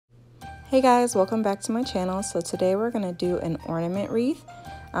Hey guys, welcome back to my channel. So today we're going to do an ornament wreath.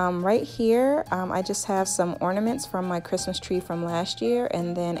 Right here, I just have some ornaments from my Christmas tree from last year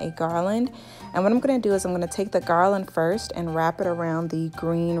and then a garland. And what I'm going to do is I'm going to take the garland first and wrap it around the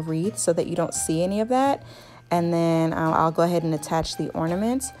green wreath so that you don't see any of that. And then I'll go ahead and attach the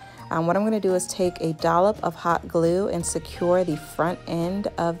ornaments. What I'm going to do is take a dollop of hot glue and secure the front end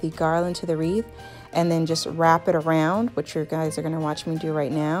of the garland to the wreath and then just wrap it around, which you guys are going to watch me do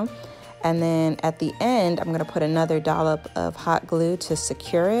right now. And then at the end, I'm going to put another dollop of hot glue to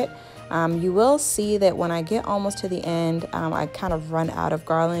secure it. You will see that when I get almost to the end, I kind of run out of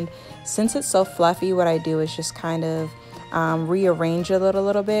garland. Since it's so fluffy, what I do is just kind of rearrange it a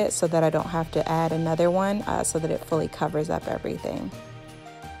little bit so that I don't have to add another one so that it fully covers up everything.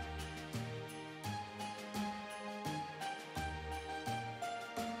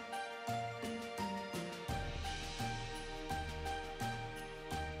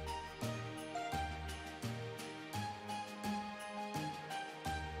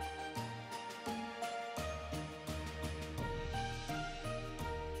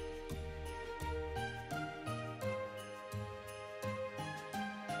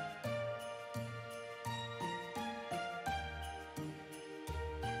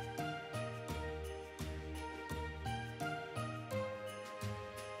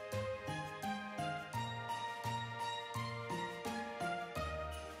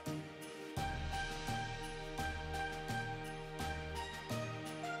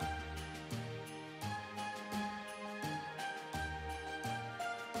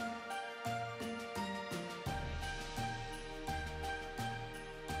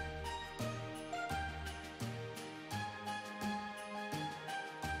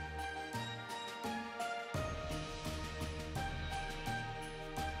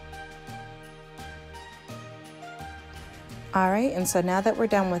 All right, and so now that we're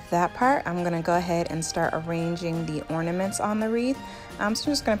done with that part, I'm gonna go ahead and start arranging the ornaments on the wreath. So I'm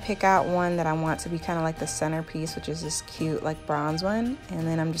just gonna pick out one that I want to be kind of like the centerpiece, which is this cute like bronze one. And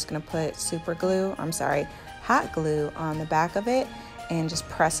then I'm just gonna put hot glue on the back of it and just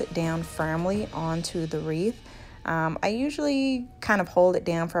press it down firmly onto the wreath. I usually kind of hold it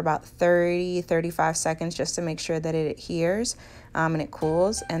down for about 30-35 seconds just to make sure that it adheres and it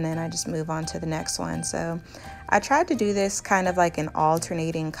cools, and then I just move on to the next one. So I tried to do this kind of like in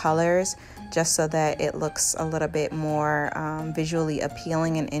alternating colors just so that it looks a little bit more visually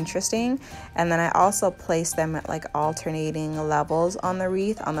appealing and interesting. And then I also placed them at like alternating levels on the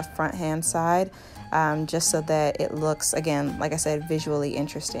wreath on the front hand side just so that it looks, again, like I said, visually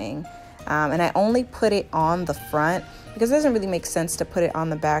interesting. And I only put it on the front because it doesn't really make sense to put it on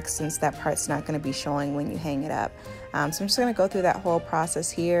the back since that part's not going to be showing when you hang it up. So I'm just going to go through that whole process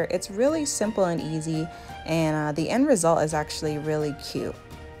here. It's really simple and easy, and the end result is actually really cute.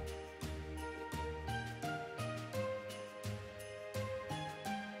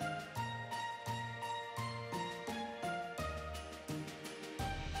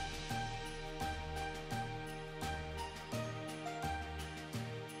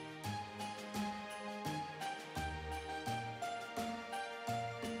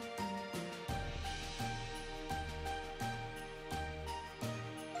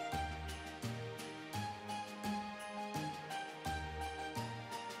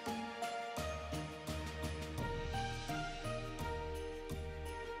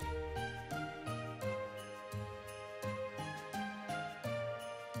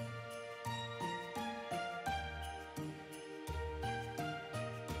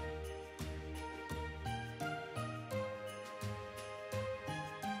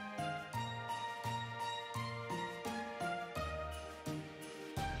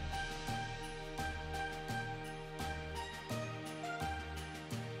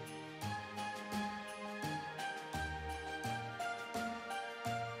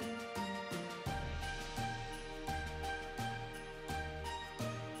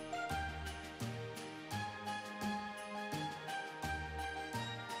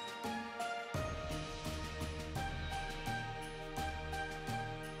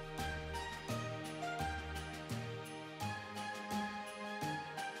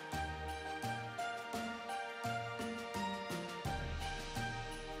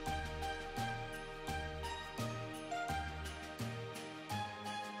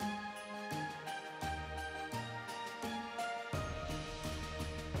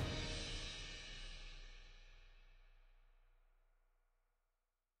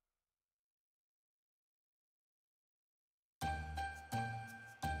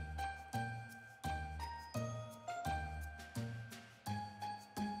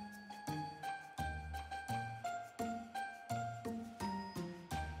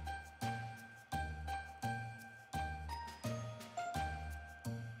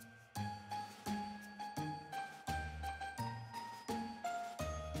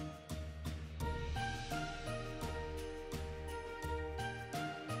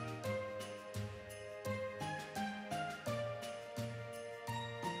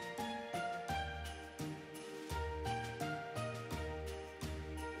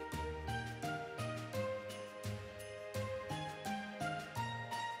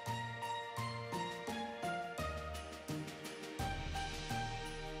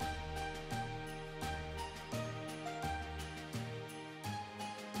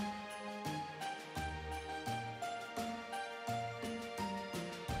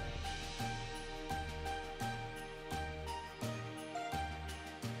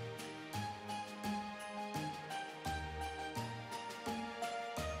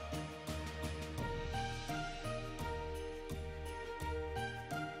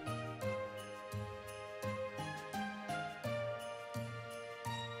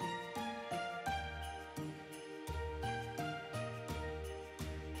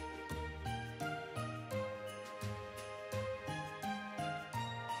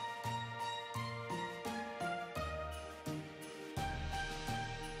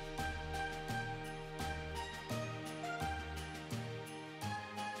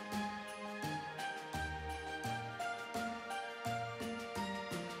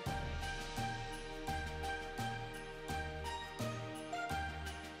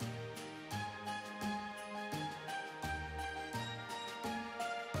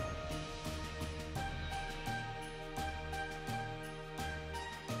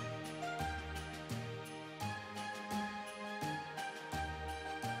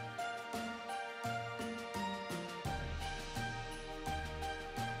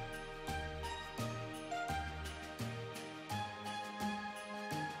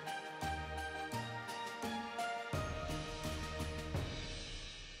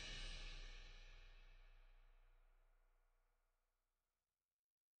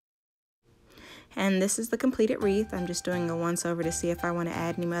 And this is the completed wreath. I'm just doing a once over to see if I want to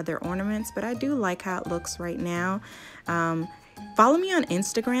add any other ornaments, but I do like how it looks right now. Follow me on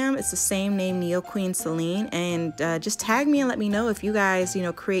Instagram. It's the same name, Neo Queen Celine, and just tag me and let me know if you guys,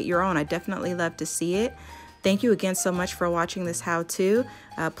 create your own. I definitely love to see it. Thank you again so much for watching this how-to.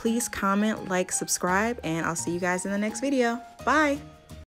 Please comment, like, subscribe, and I'll see you guys in the next video. Bye.